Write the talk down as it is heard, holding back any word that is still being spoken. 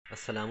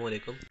Assalamu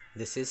alaikum.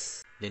 This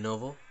is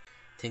Lenovo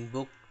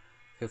ThinkBook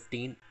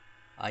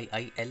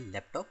 15-IIL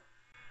laptop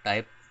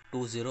type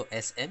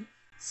 20SM.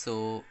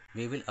 So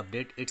we will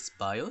update its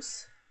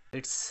BIOS.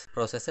 Its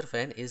processor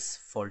fan is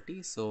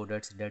faulty, so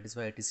that is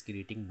why it is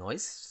creating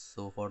noise.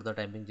 So for the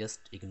time being,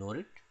 just ignore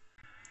it.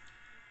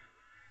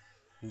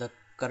 The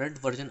current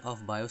version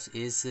of BIOS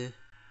is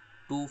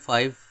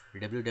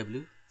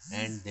 25WW,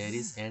 and there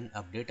is an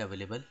update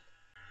available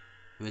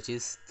which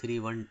is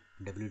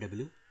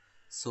 31WW.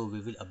 So we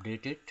will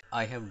update it.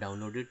 I have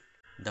downloaded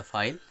the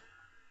file,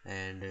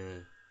 and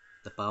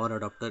the power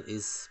adapter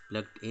is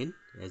plugged in,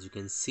 as you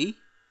can see,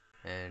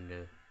 and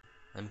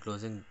I'm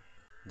closing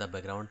the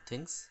background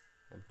things.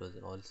 I'm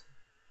closing also.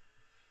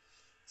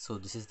 So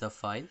this is the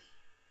file.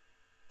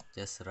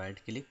 Just right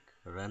click,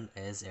 run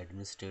as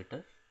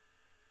administrator.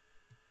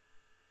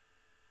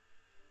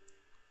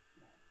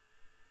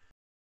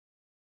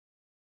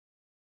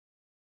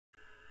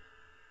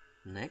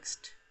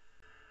 Next,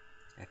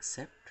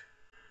 accept,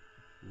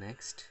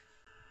 next,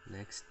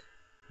 next,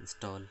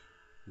 install,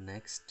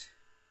 next,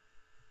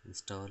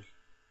 install,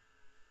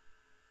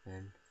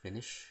 and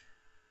finish.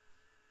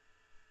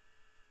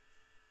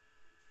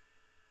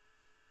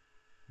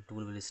 The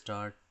tool will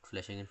start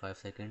flashing in 5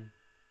 seconds.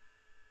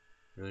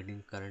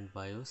 Reading current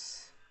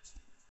BIOS.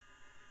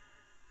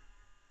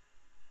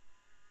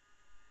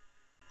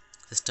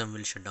 System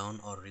will shut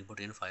down or reboot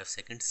in 5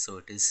 seconds, so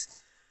it is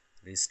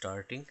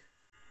restarting.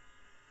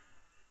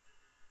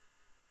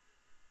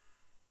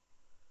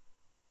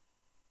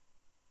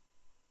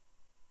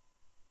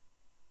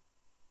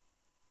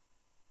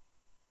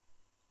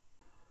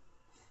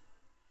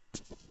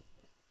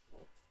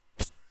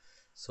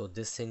 So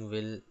this thing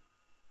will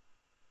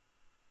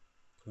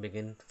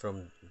begin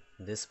from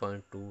this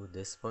point to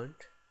this point,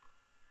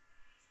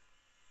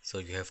 so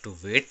you have to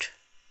wait.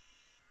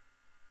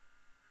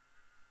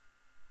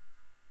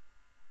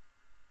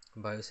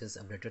 BIOS is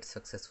updated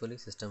successfully.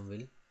 System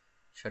will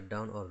shut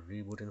down or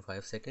reboot in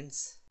 5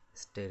 seconds.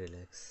 Stay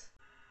relaxed.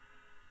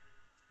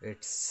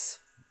 Its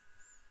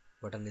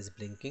button is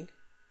blinking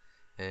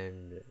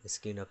and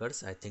screen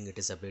occurs. I think it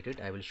is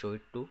updated. I will show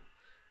it too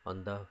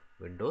on the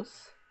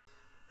Windows.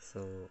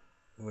 So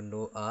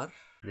window R,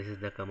 this is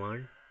the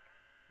command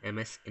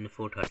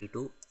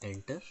msinfo32,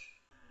 enter,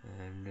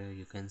 and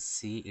you can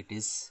see it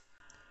is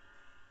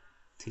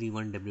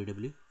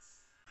 31WW,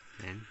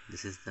 and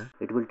this is the,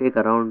 it will take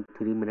around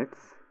 3 minutes.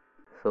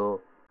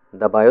 So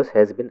the BIOS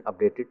has been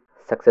updated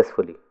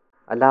successfully.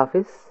 Allah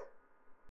Hafiz.